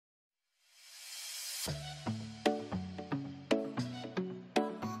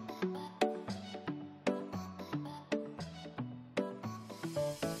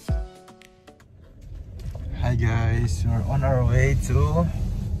Hi guys, we're on our way to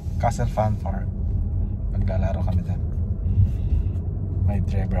Castle Fan Park. Maglalaro kami dyan. May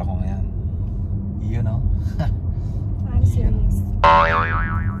driver ako ngayon. You know? I'm serious.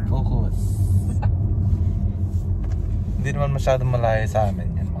 Focus. Hindi naman masyadong malayo sa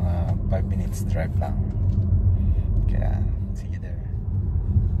amin yun. Mga 5 minutes drive lang. Kaya, see you there.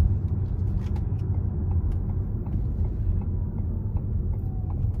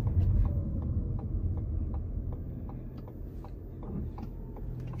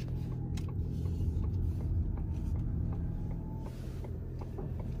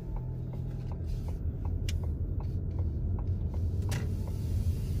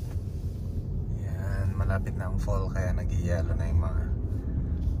 Malapit na ang fall kaya nag-yellow na yung mga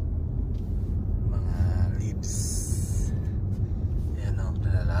leaves. Ayan o,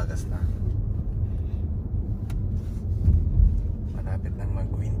 nalalagas na. Malapit nang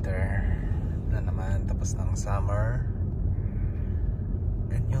mag-winter na naman, tapos ng summer.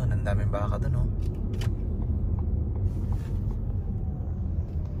 And yun, ang daming baka dun o.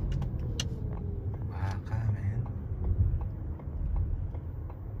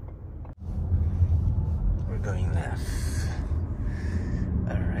 Going left.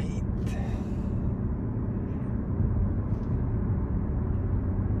 Alright.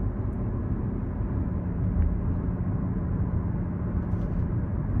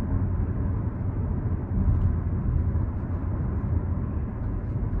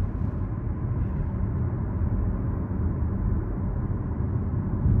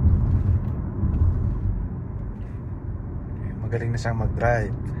 Magaling na siyang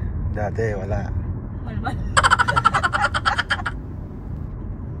mag-drive. Dati wala.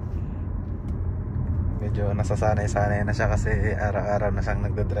 Medyo nasasanay-sanay na siya kasi araw-araw na siyang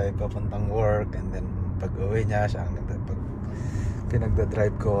nagda-drive papuntang work, and then pag uwi niya siya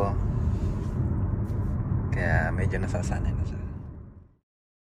pinagda-drive ko, kaya medyo nasasanay na siya.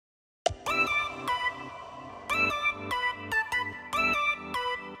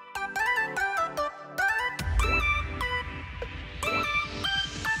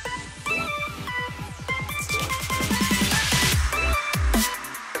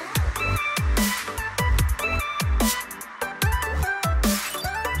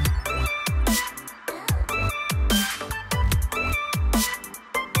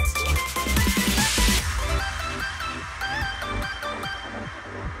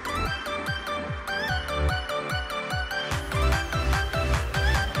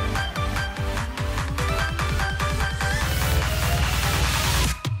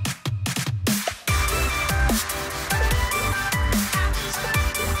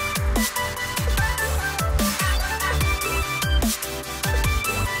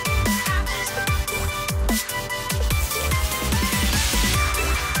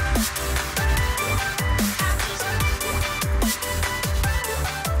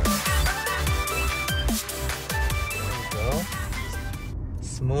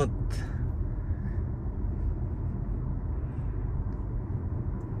 Smooth.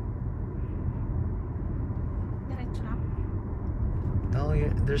 No,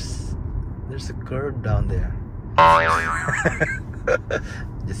 there's a curve down there.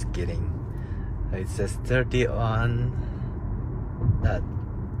 Just kidding. It says 30 on that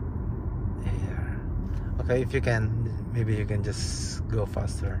here. Okay, if you can, maybe you can just go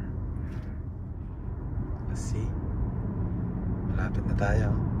faster. Let's see. Malapit na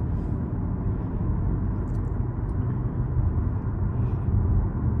tayo.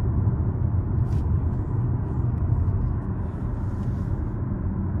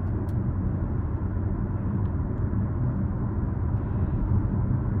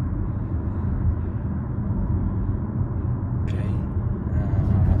 Okay.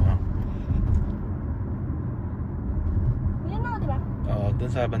 Yan o, diba? Oo, dun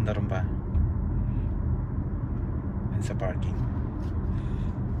sa bandaron pa. Dun sa parking.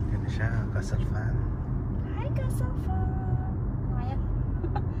 Siya, Castle Fan. Hi, Castle Fan. Ayan.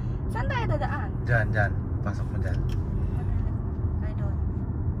 Saan tayo dadaan? Diyan. Pasok mo dyan. Ay, doon.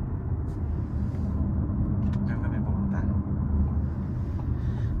 Diyan kami pumunta.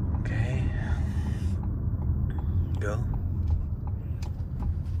 Okay. Go.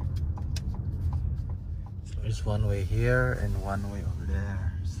 So there's one way here and one way over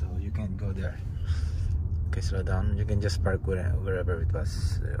there. So you can't go there. Okay, slow down. You can just park wherever it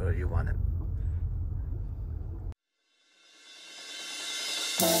was or you want it.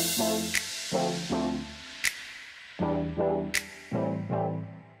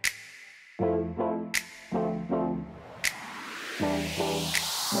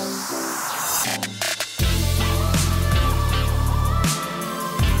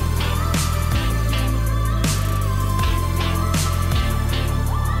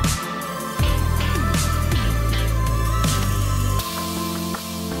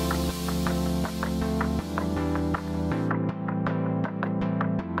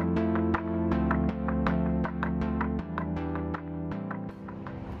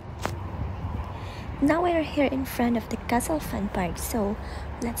 Now we're here in front of the Castle Fun Park, so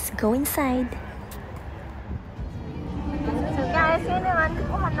let's go inside. So guys, yun naman,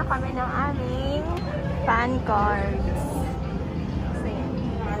 kukuha na kami ng aming fan cards. So yun,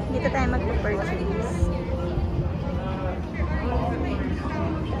 dito tayo magpa-purchase.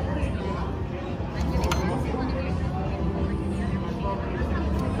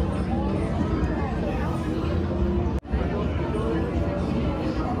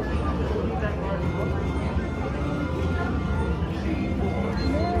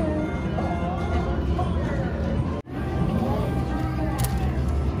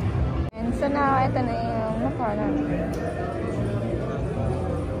 So now, ito na yung nakuha namin.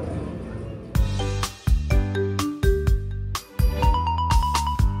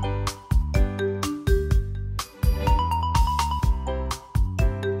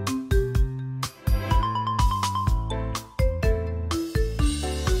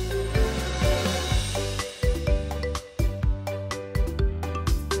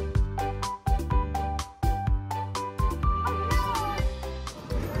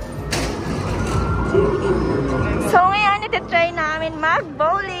 So ngayon, iti-try namin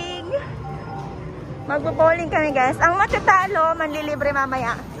mag-bowling. Mag-bowling kami guys. Ang matatalo, manlilibre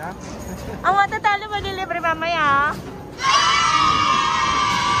mamaya. Ang matatalo, manlilibre mamaya.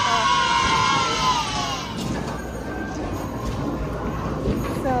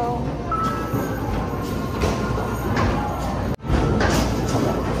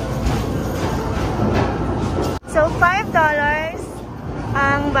 So $5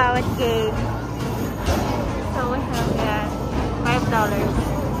 ang bawat game. So we have yan, $5.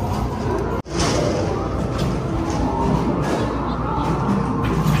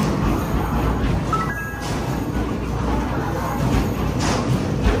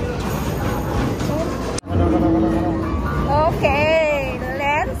 Okay,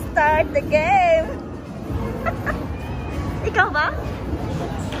 let's start the game. Ikaw ba?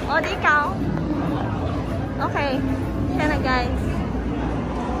 O, di ikaw? Okay, yan na guys.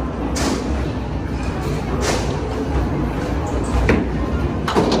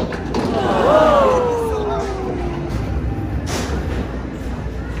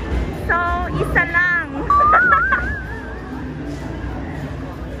 So, isa lang.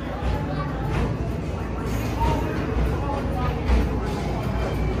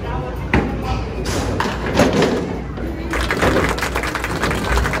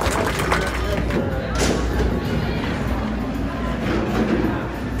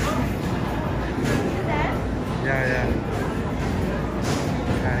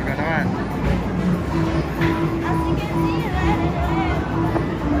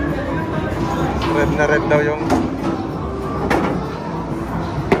 Red na red daw yung...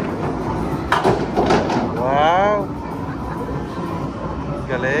 Wow!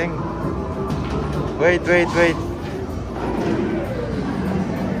 Galing! Wait, wait, wait!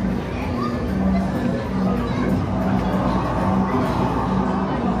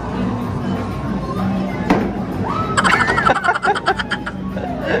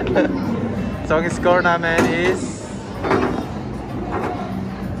 So ang score namin is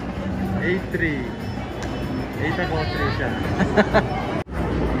 8-3. 8 ako 3 siya.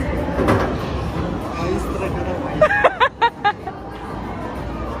 Maestra ka daw, maestra.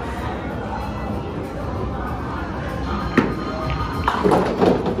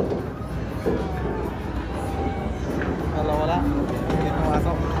 Wala. Hindi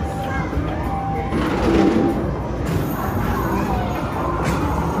pumasok.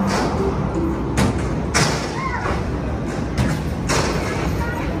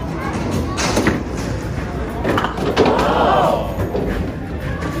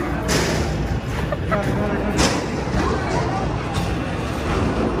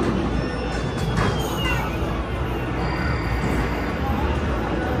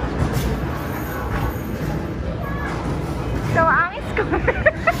 So, ang score.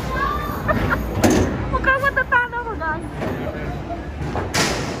 Mukhang matatalo ko, guys.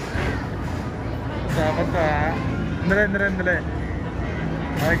 Dapat pa ha. Dali.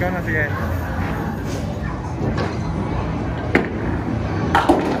 Okay, ikaw na, sige.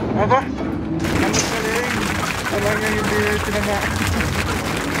 Aba! Ang galing! Walang yung hindi sinama.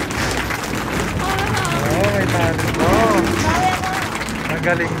 Oo, may talo to.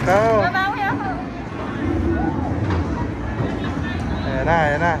 Magaling to. Babawi ako.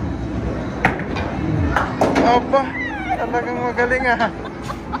 Ayan na. Aba! Talagang magaling ah.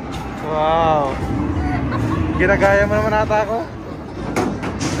 Wow! Ginagaya mo naman ata ako.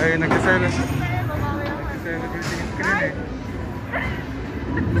 Ay, nagkaselo. Nagkaselo ko yung screen eh.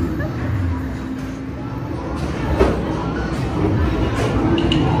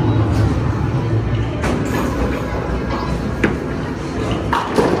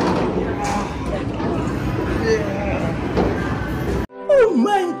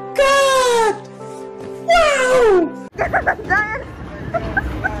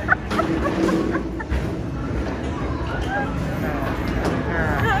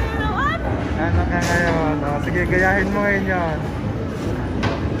 Sige, gayahin mo ngayon yan.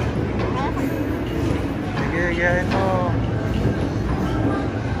 Sige, gayahin mo.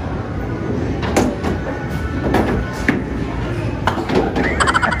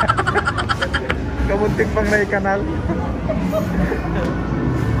 Kamuntik pang naikanal.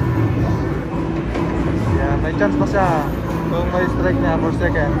 Yan, may chance pa siya kung may strike niya for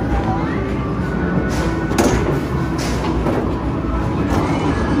second.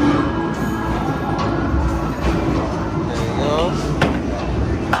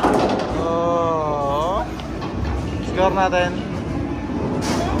 Score natin.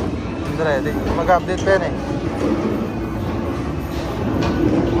 Hindi, mag-update pa yun eh.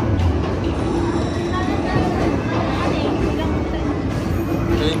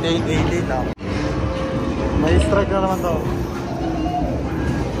 No? May strike na naman to.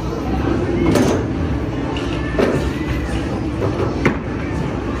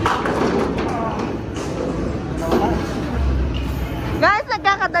 Guys,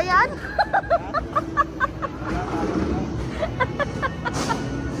 nagkakadayan.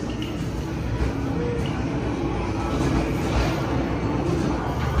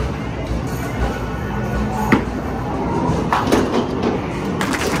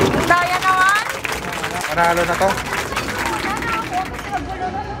 Panalo na to.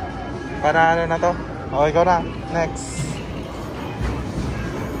 Panalo na to. O, ikaw na. Next.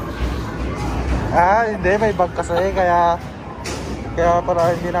 Hindi. May bag kasi. Kaya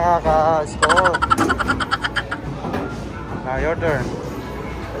para hindi nakaka-score. Now, your turn.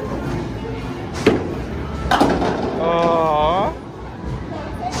 Oh.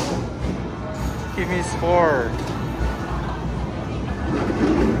 Give me score.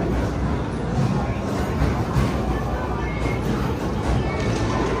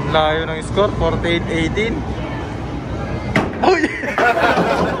 Layo ng score, 48-18. Uy!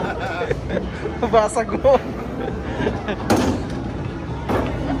 Basag mo.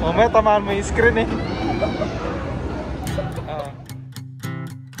 Mamaya tamaan mo yung screen eh.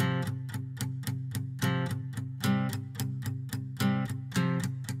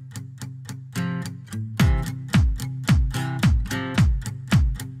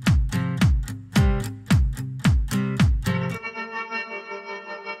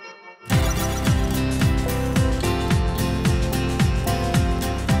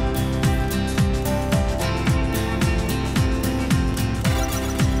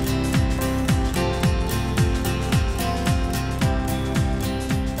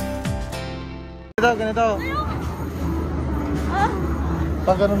 Ganito.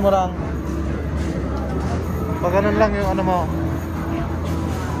 Pag ganun mo lang. Pag ganun lang yung ano mo.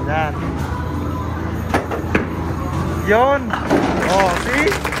 Yan. Yun. Oh,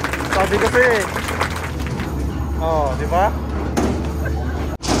 see? Sabi kasi. Oh, di ba?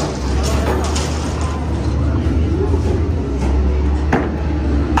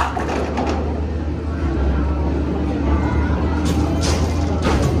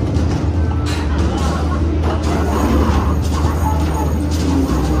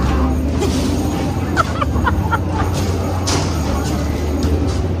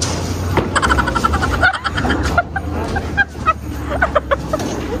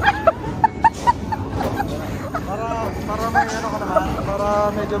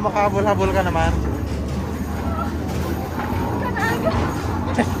 Medyo makahabol-habol ka naman.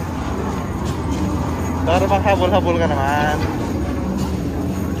 Para makahabol-habol ka naman.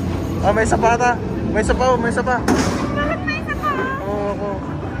 Ah, may isa pa ata. May isa pa, oh, may isa pa. Bakit may isa pa? Oo.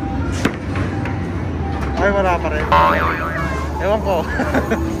 Ay, wala pa rin. Ewan ko.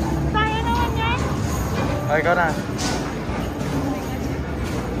 Kaya naman yan. Ay, ikaw na.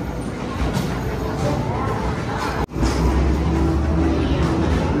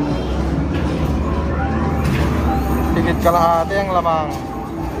 Tigit kalahati ang lamang.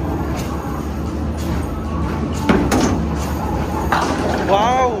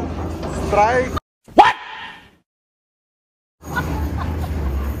 Wow! Strike! What?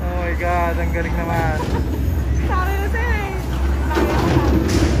 Oh my God, ang galing naman. Sabi ko sa'yo eh.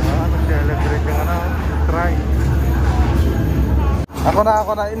 Nag-celebrate yung strike. Ako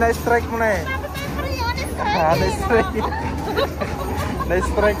na. Na-strike mo na eh. Na-strike.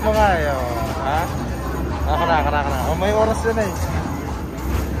 Na-strike mo nga eh. Ha? Ako na. Oh, may oras yun eh.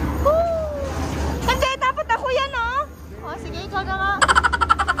 Hindi, dapat ako yan oh. Oh, sige, ikaw na nga.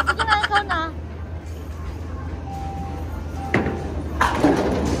 Sige na, ikaw na.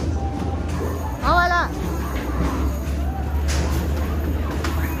 Oh, wala.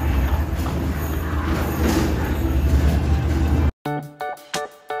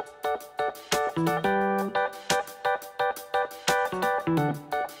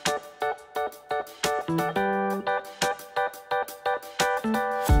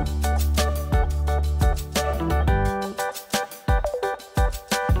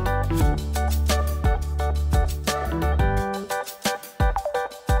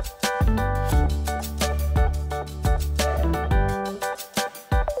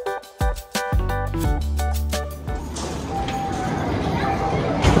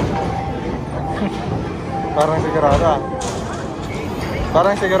 Parang sigurado ah.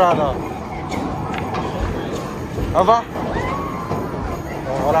 Parang sigurado. Aba?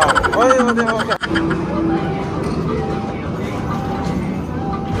 Oh, wala. Uy, mati mo.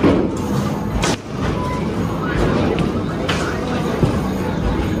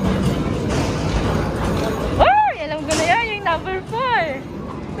 Ay! Alam ko na yan, yung number 4.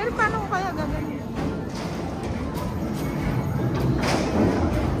 Pero paano ko kaya gagawin?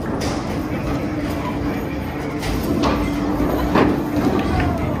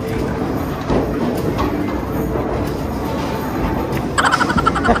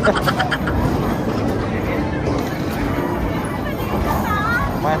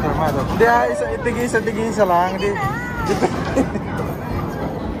 Matter. Hindi ah, tigisa lang. Hindi.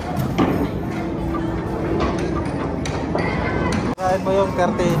 Kain mo yung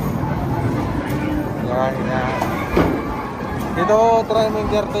curtain. Yan. Dito, try mo yung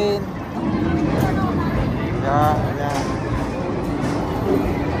curtain. Yan.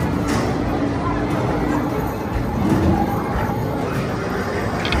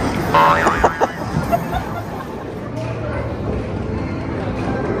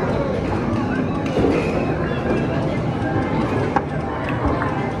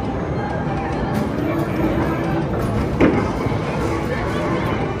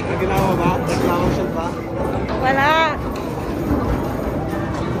 Ginawa ba? Naglawa siya ba? Wala.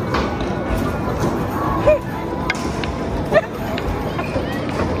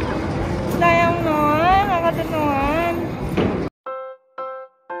 Sayang nun. Nakatunuan.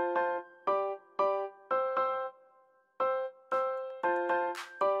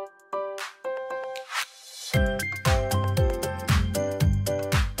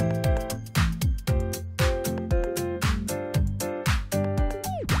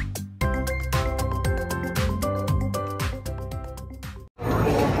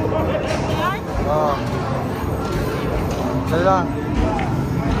 Oo. Dali lang.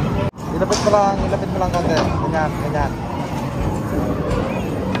 Ilapit mo lang konti. Ganyan.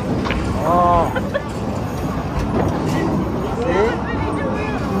 Oo. See?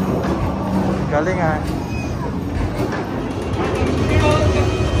 Galing ah.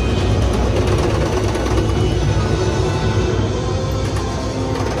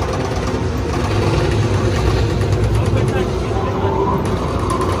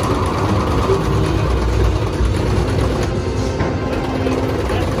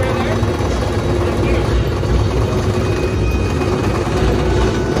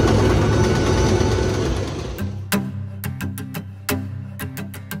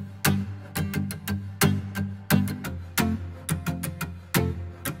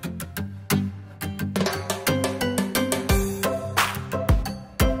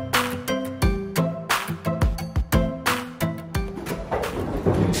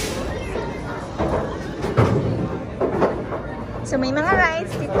 So may mga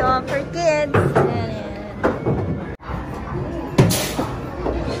rides dito for kids. Ayan.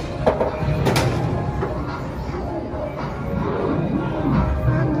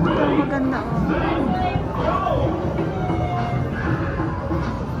 Maganda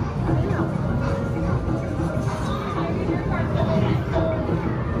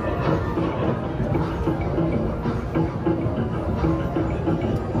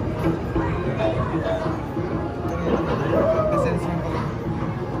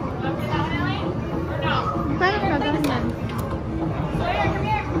Paano ka ganyan?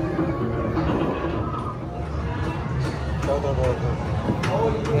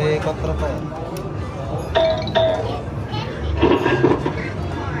 May kontra pa eh.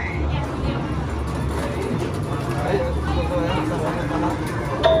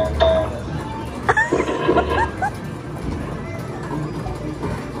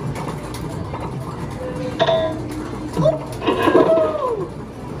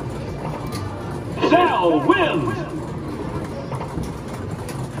 Sal wins!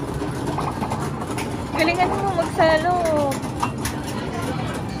 Galingan mo magsalo.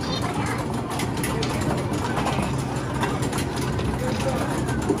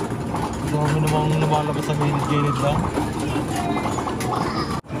 Dami namang lumalabas sa gilid lang.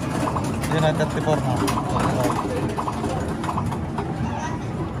 Yun na, 34 na.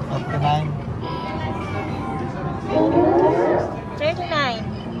 39. 39.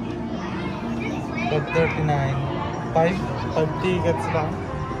 39. 5 tickets lang.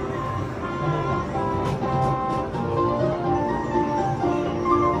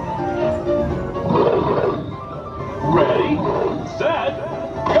 Ready, set,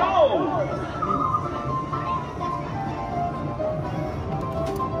 go!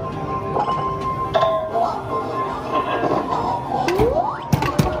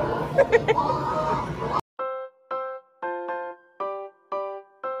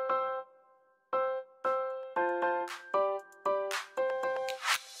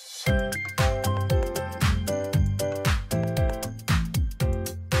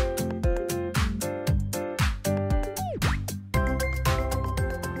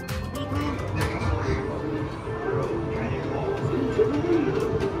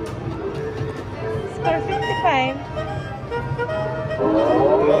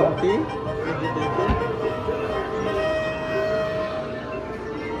 faulty? I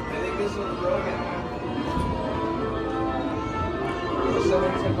think this one's broken.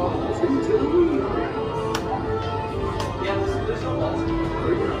 Someone's involved. Yeah, this one was.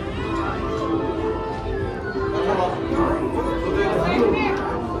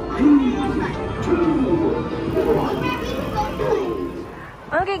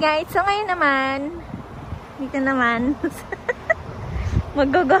 Okay guys, so ngayon naman, dito naman,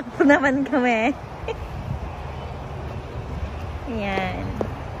 mag-go-go naman kami. Ayan.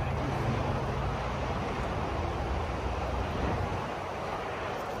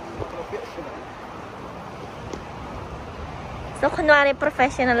 So, kunwari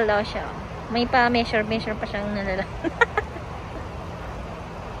professional daw siya. May pa-measure pa siyang nalala.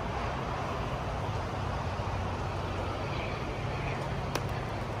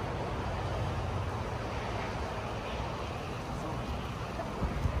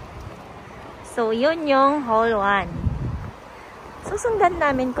 So, yun yung hole 1. Susundan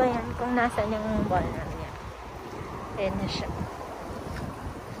namin ko yan kung nasan yung ball namin yan. Ayan na siya.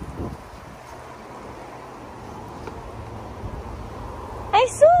 Ay,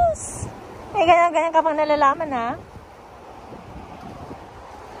 sus! May ganyan-ganyan ka pang nalalaman, ha?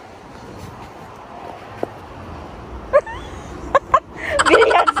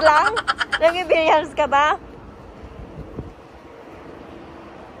 Billiards lang? Nag-billiards ka ba?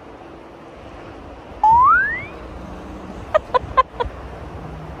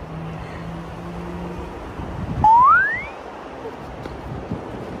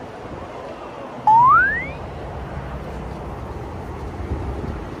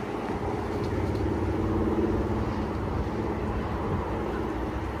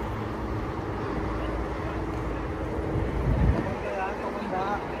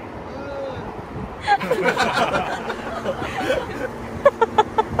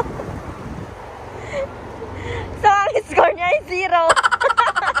 So, ang score niya ay 0.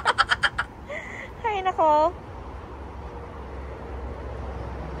 Ay, nako.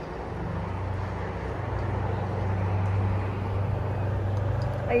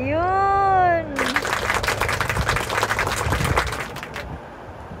 Ayun.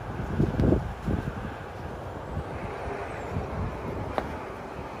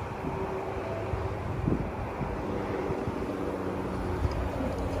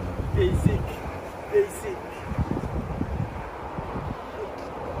 Basic.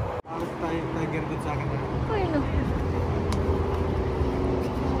 Tiger din sa akin. Ay, no.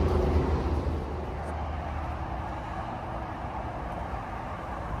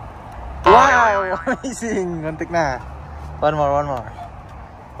 Wow! Amazing! Muntik na. One more.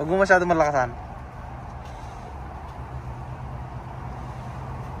 Huwag mo masyado malakasan.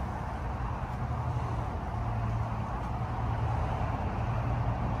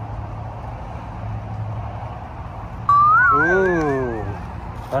 Ooh!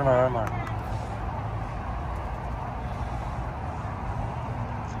 One more.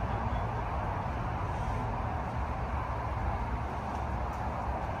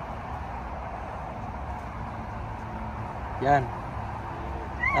 Yan.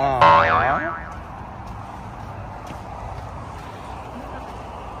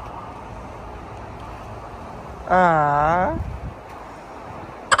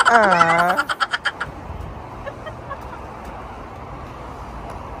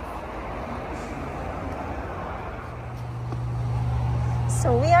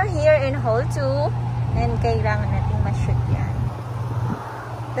 So, we are here in hole 2 and kailangan natin ma-shoot yan.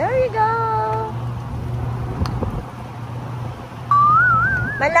 There you go!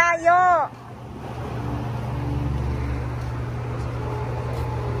 Malayo!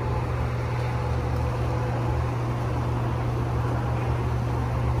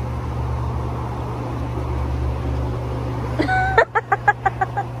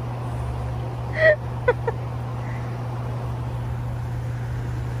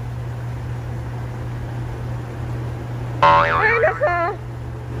 Ay, nako!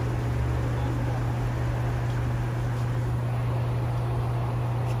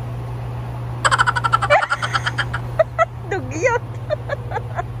 Dugyot!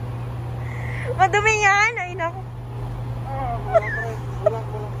 Madumi yan! Ay, nako!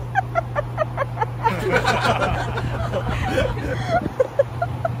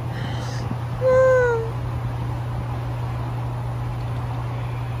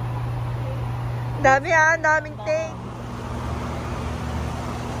 Daming take.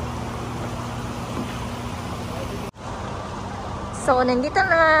 So, nandito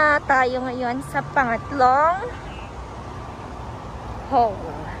na tayo ngayon sa pangatlong hole.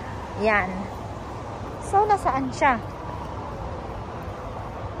 Yan. So, nasaan siya?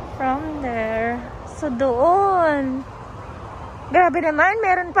 From there. So, doon. Grabe naman,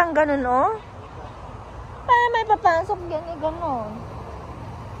 meron pang ganun, oh. Paano may papasok yan, eh, ganun.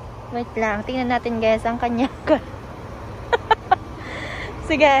 Wait lang, tingnan natin guys ang kanya.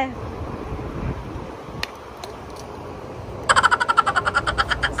 Sige.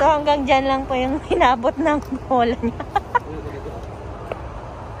 So, hanggang dyan lang po yung hinabot ng bola niya.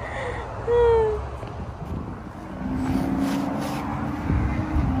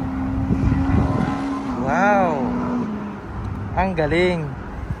 Wow! Ang galing!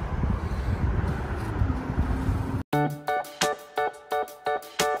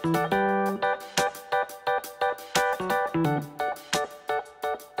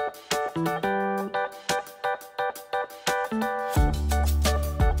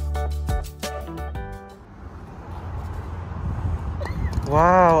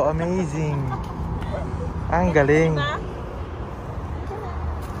 Wow, amazing. Ang galing.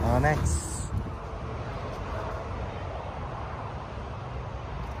 Oh, next.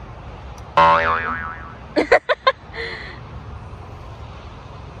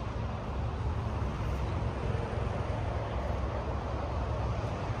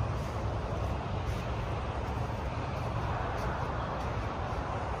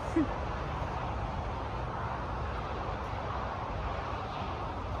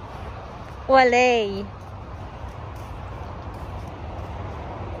 Walay.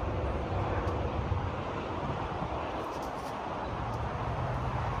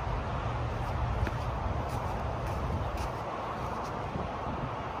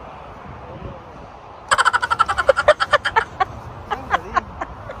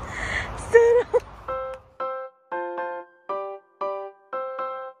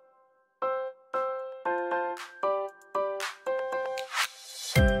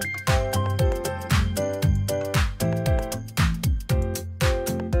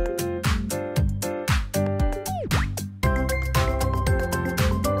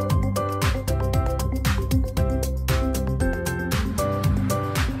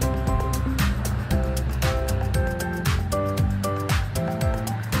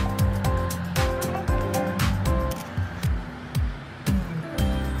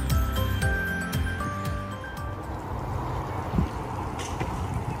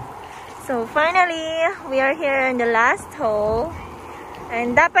 So, finally, we are here in the last hole.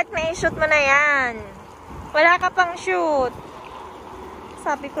 And dapat may shoot mo na yan. Wala ka pang shoot.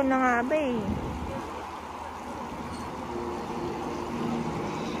 Sabi ko na nga ba eh.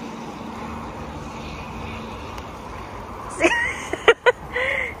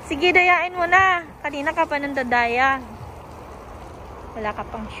 Sige, dayain mo na. Kanina ka pa nang dadaya. Wala ka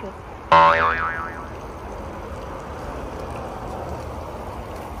pang shoot.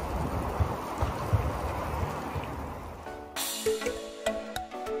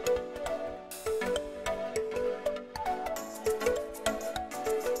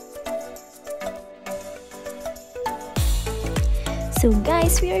 So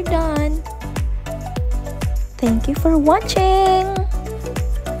guys, we are done. Thank you for watching.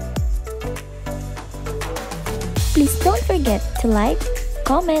 Please don't forget to like,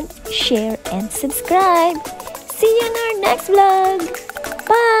 comment, share, and subscribe. See you in our next vlog.